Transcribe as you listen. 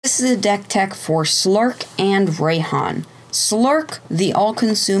This is a deck tech for Slark and Raihan. Slark, the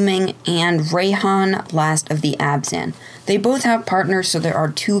All-Consuming, and Raihan, Last of the Abzan. They both have partners, so there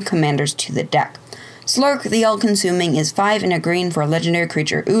are 2 commanders to the deck. Slark, the All-Consuming, is 5 and a green for a legendary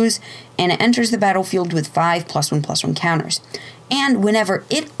creature Ooze, and it enters the battlefield with 5 +1/+1 counters. And whenever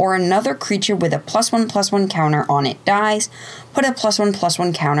it or another creature with a +1/+1 counter on it dies, put a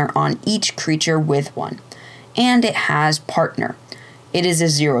 +1/+1 counter on each creature with one. And it has partner. It is a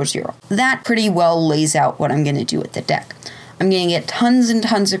 0/0. That pretty well lays out what I'm going to do with the deck. I'm going to get tons and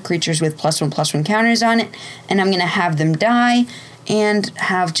tons of creatures with +1/+1 counters on it, and I'm going to have them die and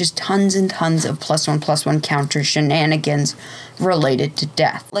have just tons and tons of +1/+1 counter shenanigans related to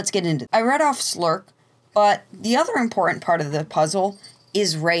death. Let's get into it. I read off Slark, but the other important part of the puzzle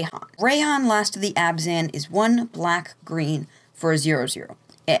is Raihan. Raihan, Last of the Abzan, is 1 black-green for a 0/0.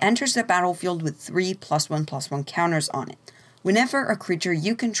 It enters the battlefield with 3 +1/+1 counters on it. Whenever a creature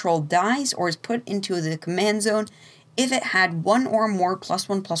you control dies or is put into the command zone, if it had 1 or more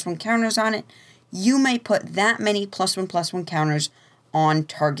 +1/+1 counters on it, you may put that many +1/+1 counters on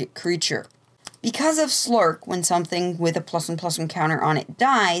target creature. Because of Slark, when something with a +1/+1 counter on it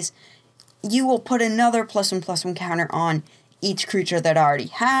dies, you will put another +1/+1 counter on each creature that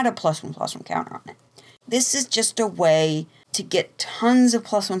already had a +1/+1 counter on it. This is just a way to get tons of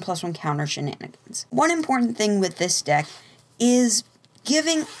 +1/+1 counter shenanigans. One important thing with this deck is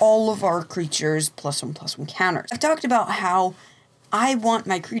giving all of our creatures +1/+1 counters. I've talked about how I want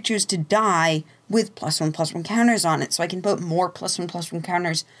my creatures to die with +1/+1 counters on it so I can put more +1/+1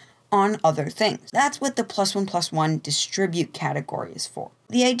 counters on other things. That's what the +1/+1 distribute category is for.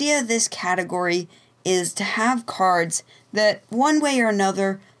 The idea of this category is to have cards that one way or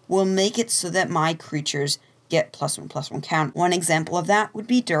another will make it so that my creatures get +1/+1 count. One example of that would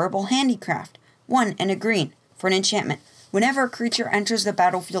be Durable Handicraft, 1 and a green for an enchantment. Whenever a creature enters the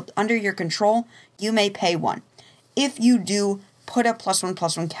battlefield under your control, you may pay 1. If you do, put a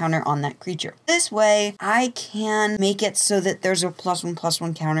 +1/+1 counter on that creature. This way, I can make it so that there's a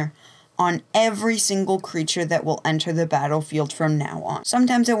 +1/+1 counter on every single creature that will enter the battlefield from now on.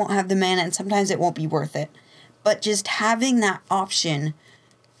 Sometimes I won't have the mana, and sometimes it won't be worth it. But just having that option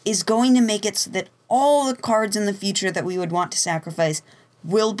is going to make it so that all the cards in the future that we would want to sacrifice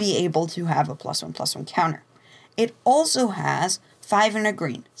will be able to have a +1/+1 counter. It also has 5 and a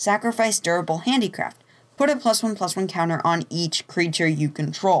green. Sacrifice Durable Handicraft. Put a +1/+1 counter on each creature you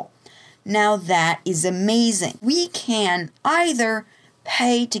control. Now that is amazing. We can either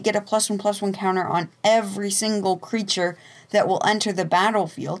pay to get a +1/+1 counter on every single creature that will enter the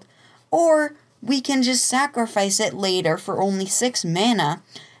battlefield, or we can just sacrifice it later for only 6 mana,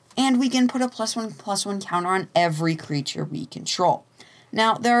 and we can put a +1/+1 counter on every creature we control.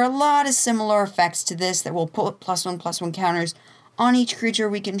 Now, there are a lot of similar effects to this that will put +1/+1 counters on each creature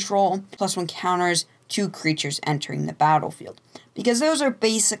we control, +1 counters to creatures entering the battlefield. Because those are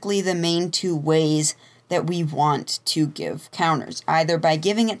basically the main 2 ways that we want to give counters, either by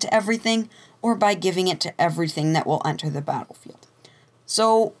giving it to everything or by giving it to everything that will enter the battlefield.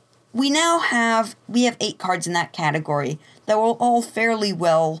 So, we have 8 cards in that category that will all fairly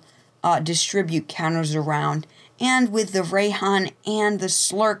well distribute counters around. And with the Raihan and the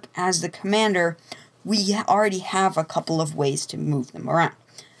Slark as the commander, we already have a couple of ways to move them around.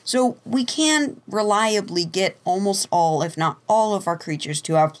 So we can reliably get almost all, if not all, of our creatures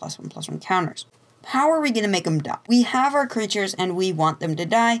to have +1/+1 counters. How are we going to make them die? We have our creatures and we want them to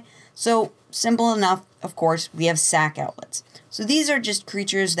die, so simple enough, of course, we have sack outlets. So these are just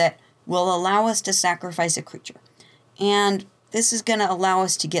creatures that will allow us to sacrifice a creature. And this is going to allow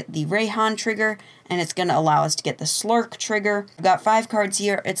us to get the Raihan trigger, and it's going to allow us to get the Slark trigger. We've got 5 cards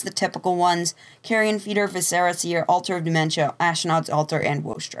here. It's the typical ones: Carrion Feeder, Viscera Seer, Altar of Dementia, Ashnod's Altar, and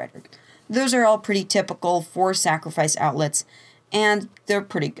Woe Strider. Those are all pretty typical for sacrifice outlets, and they're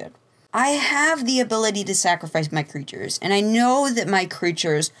pretty good. I have the ability to sacrifice my creatures, and I know that my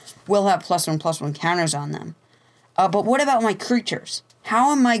creatures will have +1/+1 counters on them. But what about my creatures?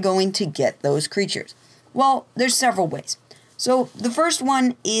 How am I going to get those creatures? Well, there's several ways. So the first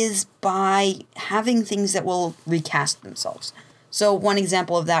one is by having things that will recast themselves. So one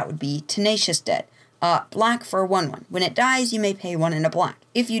example of that would be Tenacious Dead. Black for a 1/1. When it dies, you may pay 1 and a black.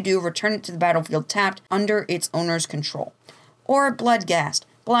 If you do, return it to the battlefield tapped under its owner's control. Or Bloodghast.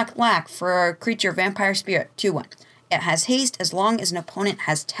 Black for a creature Vampire Spirit, 2/1. It has haste as long as an opponent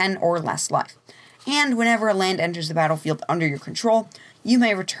has 10 or less life. And whenever a land enters the battlefield under your control, you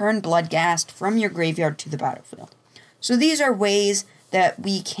may return Bloodghast from your graveyard to the battlefield. So these are ways that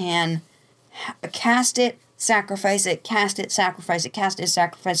we can cast it, sacrifice it, cast it, sacrifice it, cast it,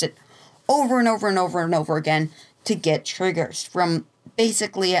 sacrifice it, over and over and over and over again to get triggers from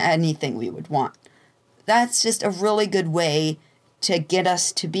basically anything we would want. That's just a really good way to get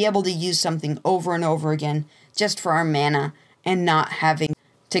us to be able to use something over and over again just for our mana and not having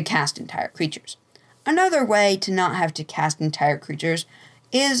to cast entire creatures. Another way to not have to cast entire creatures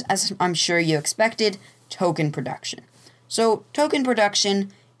is, as I'm sure you expected, token production. So token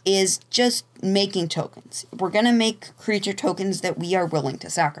production is just making tokens. We're going to make creature tokens that we are willing to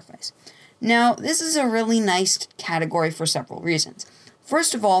sacrifice. Now, this is a really nice category for several reasons.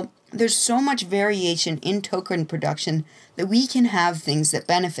 First of all, there's so much variation in token production that we can have things that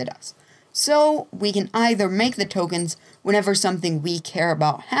benefit us. So we can either make the tokens whenever something we care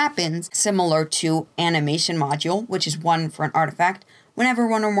about happens, similar to Animation Module, which is 1 for an artifact. Whenever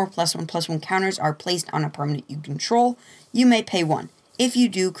 1 or more +1/+1 counters are placed on a permanent you control, you may pay 1. If you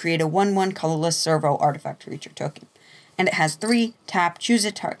do, create a 1/1 colorless servo artifact creature token. And it has 3, tap, choose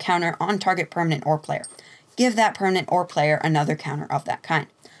a counter on target permanent or player. Give that permanent or player another counter of that kind.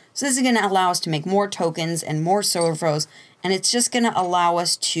 So this is going to allow us to make more tokens and more servos, and it's just going to allow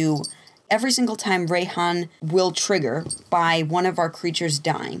us to, every single time Reyhan will trigger by one of our creatures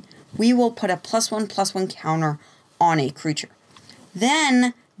dying, we will put a +1/+1 counter on a creature.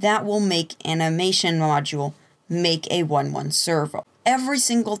 Then that will make Animation Module make a 1/1 servo. Every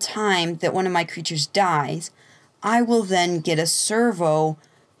single time that one of my creatures dies, I will then get a servo,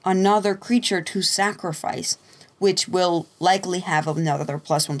 another creature to sacrifice, which will likely have another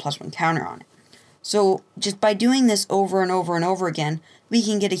 +1/+1 counter on it. So just by doing this over and over and over again, we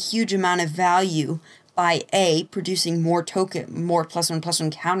can get a huge amount of value by A, producing more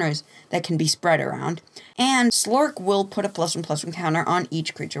 +1/+1 counters that can be spread around, and Slurk will put a +1/+1 counter on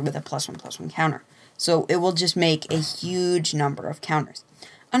each creature with a +1/+1 counter. So it will just make a huge number of counters.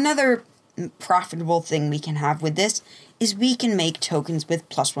 Another profitable thing we can have with this is we can make tokens with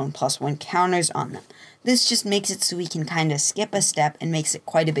 +1/+1 counters on them. This just makes it so we can kind of skip a step and makes it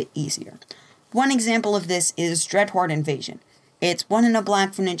quite a bit easier. One example of this is Dreadhorde Invasion. It's 1 and a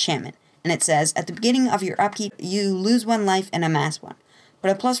black for an enchantment, and it says, at the beginning of your upkeep, you lose 1 life and amass 1.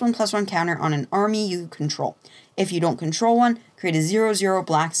 Put a +1/+1 counter on an army you control. If you don't control one, create a 0/0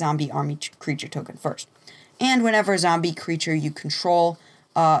 black zombie army creature token first. And whenever a zombie creature you control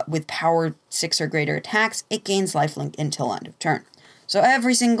with power 6 or greater attacks, it gains lifelink until end of turn. So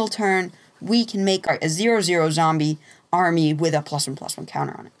every single turn, we can make a 0/0 zombie army with a +1/+1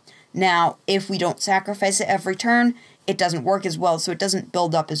 counter on it. Now, if we don't sacrifice it every turn, it doesn't work as well, so it doesn't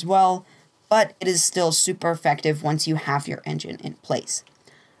build up as well, but it is still super effective once you have your engine in place.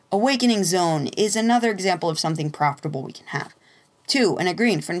 Awakening Zone is another example of something profitable we can have. 2 and a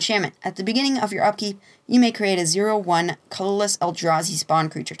green for enchantment. At the beginning of your upkeep, you may create a 0/1 colorless Eldrazi spawn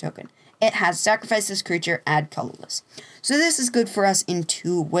creature token. It has sacrifice this creature, add colorless. So this is good for us in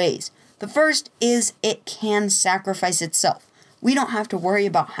 2 ways. The first is it can sacrifice itself. We don't have to worry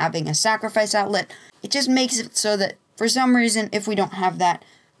about having a sacrifice outlet. It just makes it so that for some reason, if we don't have that,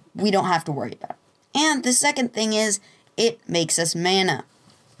 we don't have to worry about it. And the second thing is it makes us mana.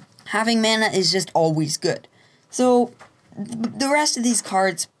 Having mana is just always good. So the rest of these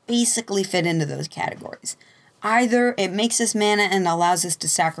cards basically fit into those categories. Either it makes us mana and allows us to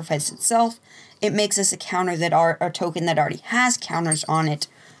sacrifice itself, it makes us a token that already has counters on it,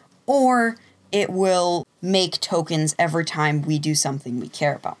 or it will make tokens every time we do something we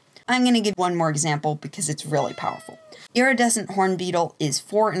care about. I'm going to give one more example because it's really powerful. Iridescent Hornbeetle is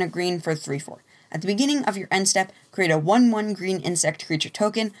 4 and a green for 3/4. At the beginning of your end step, create a 1/1 green insect creature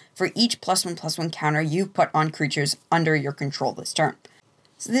token for each +1/+1 counter you've put on creatures under your control this turn.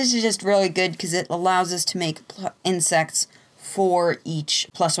 So this is just really good because it allows us to make insects for each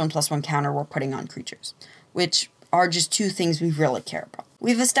 +1/+1 counter we're putting on creatures, which are just 2 things we really care about.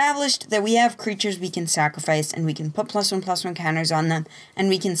 We've established that we have creatures we can sacrifice, and we can put +1/+1 counters on them, and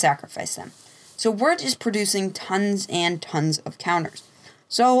we can sacrifice them. So we're just producing tons and tons of counters.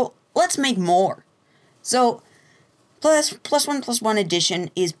 So let's make more. So +1/+1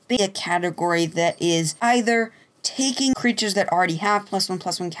 addition is a category that is either taking creatures that already have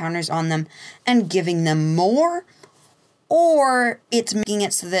 +1/+1 counters on them and giving them more, or it's making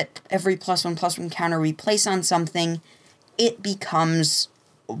it so that every +1/+1 counter we place on something, it becomes,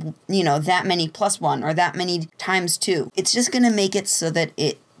 that many +1 or that many times 2. It's just going to make it so that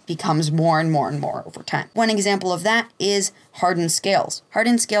it becomes more and more and more over time. One example of that is Hardened Scales.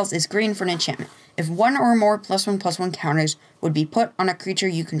 Hardened Scales is green for an enchantment. If 1 or more +1/+1 counters would be put on a creature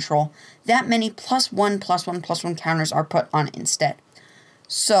you control, that many +1/+1/+1 counters are put on it instead.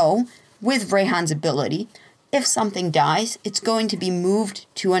 So, with Reyhan's ability, if something dies, it's going to be moved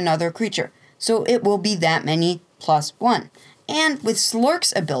to another creature. So it will be that many +1. And with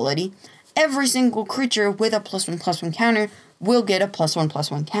Slurk's ability, every single creature with a +1/+1 counter will get a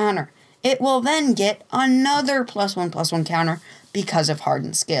 +1/+1 counter. It will then get another +1/+1 counter because of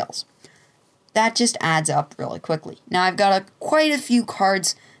hardened scales. That just adds up really quickly. Now I've got quite a few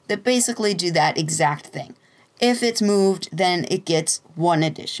cards that basically do that exact thing. If it's moved, then it gets 1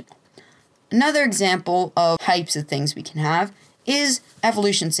 additional. Another example of types of things we can have is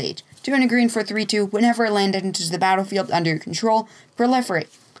Evolution Sage. 2 and a green for 3/2. Whenever a land enters the battlefield under your control, proliferate.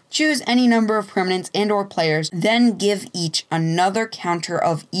 Choose any number of permanents and or players, then give each another counter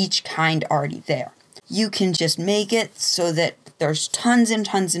of each kind already there. You can just make it so that there's tons and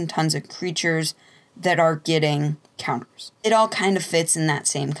tons and tons of creatures that are getting counters. It all kind of fits in that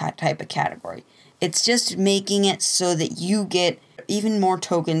same type of category. It's just making it so that you get even more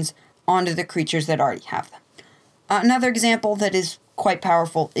tokens onto the creatures that already have them. Another example that is quite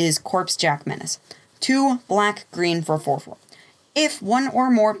powerful is Corpsejack Menace. 2 black-green for 4/4. If 1 or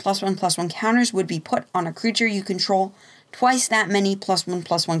more +1/+1 counters would be put on a creature you control, twice that many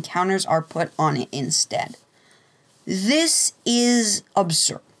 +1/+1 counters are put on it instead. This is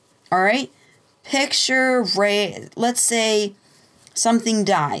absurd, alright? Picture let's say something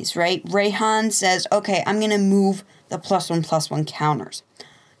dies, right? Rayhan says, okay, I'm going to move the +1/+1 counters.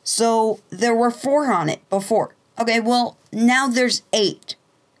 So there were 4 on it before. Okay, well, now there's 8.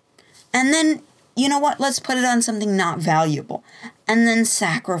 And then, you know what? Let's put it on something not valuable. And then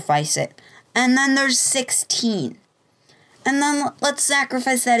sacrifice it. And then there's 16. And then let's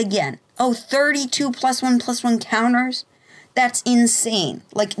sacrifice that again. Oh, 32 +1/+1 counters? That's insane.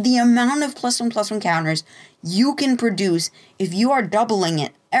 Like, the amount of +1/+1 counters you can produce if you are doubling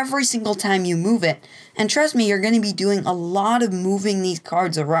it every single time you move it. And trust me, you're going to be doing a lot of moving these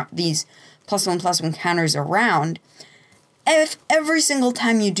cards around, these +1/+1 counters around. If every single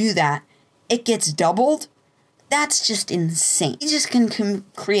time you do that, it gets doubled, that's just insane. You just can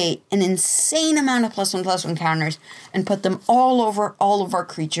create an insane amount of +1/+1 counters and put them all over all of our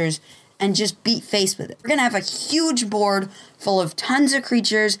creatures and just beat face with it. We're going to have a huge board full of tons of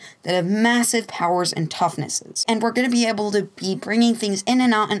creatures that have massive powers and toughnesses. And we're going to be able to be bringing things in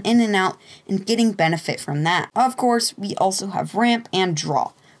and out and in and out and getting benefit from that. Of course, we also have ramp and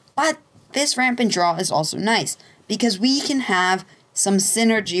draw. But this ramp and draw is also nice because we can have some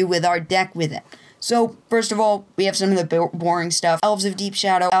synergy with our deck with it. So, first of all, we have some of the boring stuff. Elves of Deep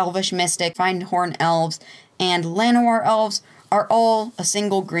Shadow, Elvish Mystic, Findhorn Elves, and Llanowar Elves are all a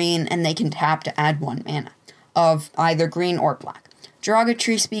single green, and they can tap to add 1 mana of either green or black. Draga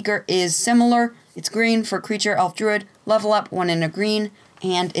Tree Speaker is similar. It's green for creature, elf, druid, level up 1 and a green,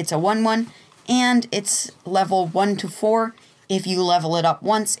 and it's a 1/1, and it's level 1 to 4. If you level it up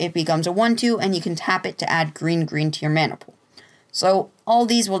once, it becomes a 1/2, and you can tap it to add green to your mana pool. So all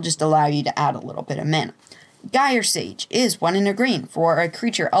these will just allow you to add a little bit of mana. Gyre Sage is 1 and a green for a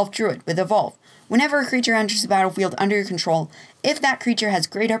creature, elf, druid with evolve. Whenever a creature enters the battlefield under your control, if that creature has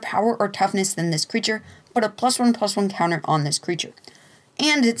greater power or toughness than this creature, put a +1/+1 counter on this creature.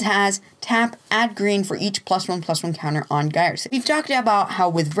 And it has tap, add green for each +1/+1 counter on Gyre Sage. We've talked about how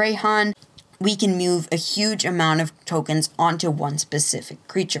with Rayhan, we can move a huge amount of tokens onto one specific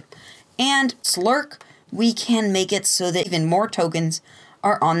creature. And Slurk, we can make it so that even more tokens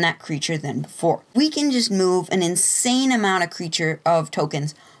are on that creature than before. We can just move an insane amount of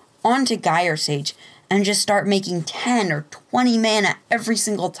tokens onto Gyre Sage and just start making 10 or 20 mana every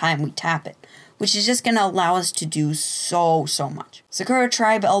single time we tap it, which is just going to allow us to do so much. Sakura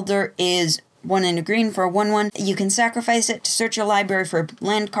Tribe Elder is 1 and a green for a 1/1. You can sacrifice it to search your library for a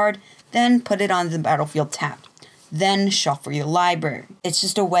land card, then put it on the battlefield tapped. Then shuffle your library. It's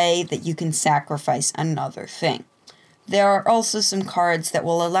just a way that you can sacrifice another thing. There are also some cards that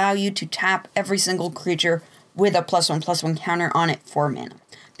will allow you to tap every single creature with a +1/+1 counter on it for mana.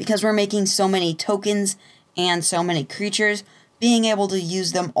 Because we're making so many tokens and so many creatures, being able to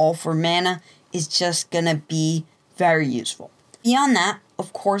use them all for mana is just gonna be very useful. Beyond that,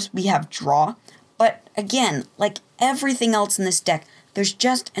 of course, we have draw. But again, like everything else in this deck, there's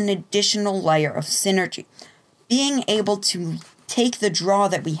just an additional layer of synergy. Being able to take the draw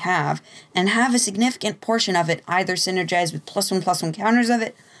that we have and have a significant portion of it either synergize with +1/+1 counters of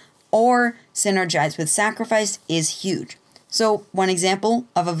it or synergize with sacrifice is huge. So one example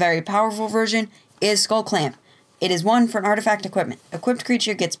of a very powerful version is Skull Clamp. It is 1 for an artifact equipment. Equipped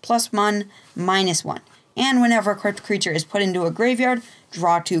creature gets +1, -1. And whenever a equipped creature is put into a graveyard,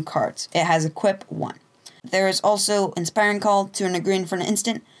 draw 2 cards. It has equip 1. There is also Inspiring Call, 2 and a green for an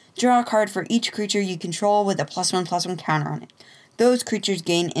instant. Draw a card for each creature you control with a +1/+1 counter on it. Those creatures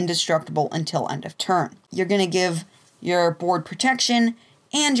gain indestructible until end of turn. You're going to give your board protection,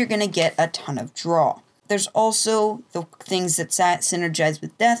 and you're going to get a ton of draw. There's also the things that synergize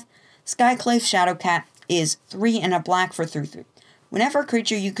with death. Skyclave Shadowcat is 3 and a black for 3/3. Whenever a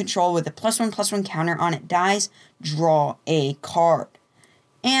creature you control with a +1/+1 counter on it dies, draw a card.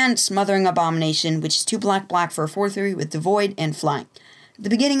 And Smothering Abomination, which is 2 black for a 4/3 with Devoid and Flying. At the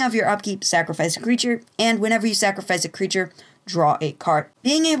beginning of your upkeep, sacrifice a creature, and whenever you sacrifice a creature, draw a card.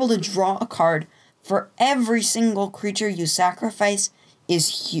 Being able to draw a card for every single creature you sacrifice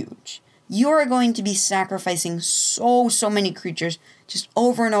is huge. You are going to be sacrificing so many creatures just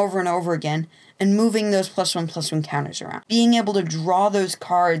over and over and over again and moving those +1/+1 counters around. Being able to draw those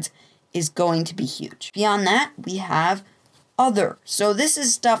cards is going to be huge. Beyond that, we have Other. So this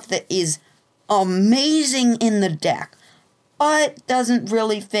is stuff that is amazing in the deck, but doesn't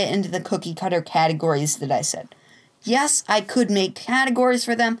really fit into the cookie cutter categories that I said. Yes, I could make categories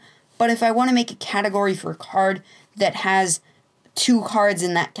for them, but if I want to make a category for a card that has 2 cards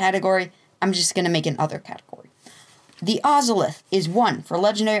in that category, I'm just going to make an other category. The Ozolith is 1 for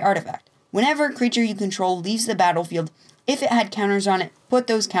Legendary Artifact. Whenever a creature you control leaves the battlefield, if it had counters on it, put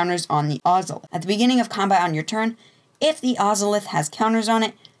those counters on the Ozolith. At the beginning of combat on your turn, if the Ozolith has counters on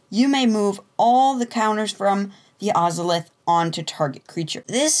it, you may move all the counters from the Ozolith onto target creature.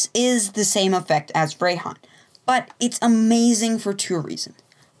 This is the same effect as Rayhan, but it's amazing for 2 reasons.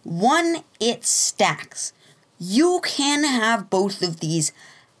 1, it stacks. You can have both of these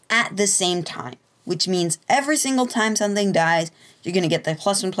at the same time, which means every single time something dies, you're going to get the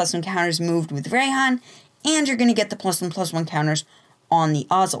 +1/+1 counters moved with Rayhan, and you're going to get the +1/+1 counters on the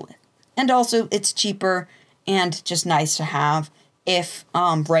Ozolith. And also, it's cheaper and just nice to have if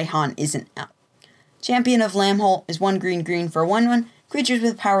Rayhan isn't out. Champion of Lambholt is 1 green for a 1/1. Creatures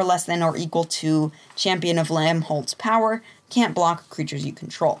with power less than or equal to Champion of Lambholt's power can't block creatures you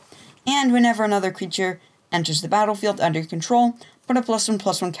control. And whenever another creature enters the battlefield under your control, put a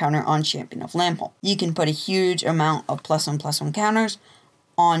 +1/+1 counter on Champion of Lambholt. You can put a huge amount of +1/+1 counters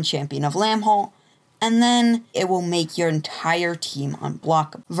on Champion of Lambholt, and then it will make your entire team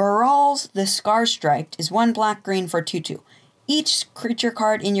unblockable. Varal's the Scar-Striped is 1 black-green for 2/2. Each creature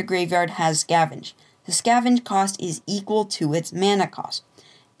card in your graveyard has Scavenge. The Scavenge cost is equal to its mana cost,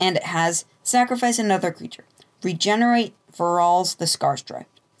 and it has Sacrifice another creature. Regenerate Varal's the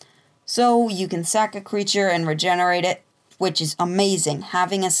Scar-Striped. So you can sack a creature and regenerate it, which is amazing.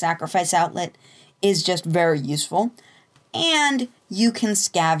 Having a sacrifice outlet is just very useful. And you can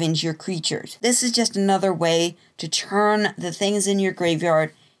scavenge your creatures. This is just another way to turn the things in your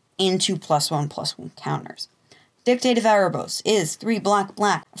graveyard into +1/+1 counters. Dictate of Erebos is 3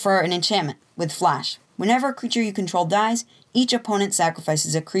 black for an enchantment with Flash. Whenever a creature you control dies, each opponent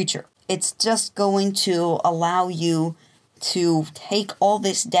sacrifices a creature. It's just going to allow you to take all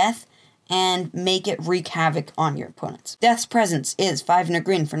this death and make it wreak havoc on your opponents. Death's Presence is 5 and a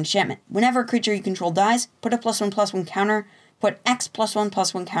green for enchantment. Whenever a creature you control dies, put a +1/+1 counter, put X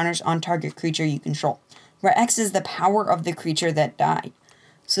 +1/+1 counters on target creature you control, where X is the power of the creature that died.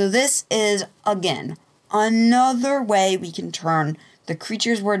 So this is, again, another way we can turn the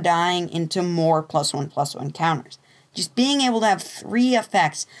creatures we're dying into more +1/+1 counters. Just being able to have 3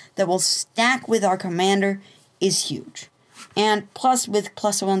 effects that will stack with our commander is huge. And plus, with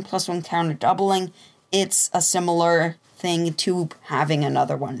 +1/+1 counter doubling, it's a similar thing to having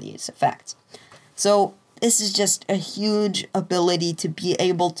another one of these effects. So this is just a huge ability to be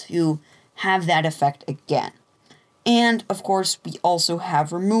able to have that effect again. And, of course, we also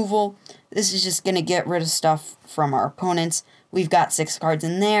have removal. This is just going to get rid of stuff from our opponents. We've got 6 cards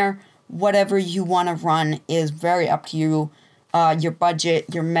in there. Whatever you want to run is very up to you. Your budget,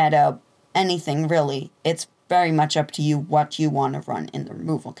 your meta, anything really. It's very much up to you what you want to run in the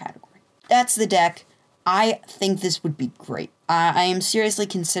removal category. That's the deck. I think this would be great. I am seriously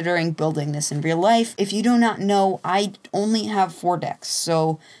considering building this in real life. If you do not know, I only have 4 decks,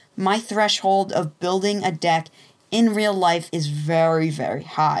 so my threshold of building a deck in real life is very, very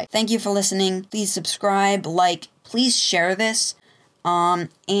high. Thank you for listening. Please subscribe, like, please share this,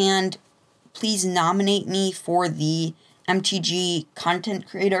 and please nominate me for the MTG Content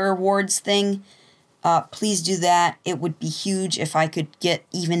Creator Awards thing. Please do that. It would be huge if I could get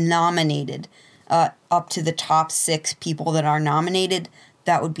even nominated up to the top 6 people that are nominated.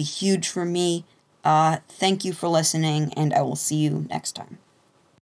 That would be huge for me. Thank you for listening, and I will see you next time.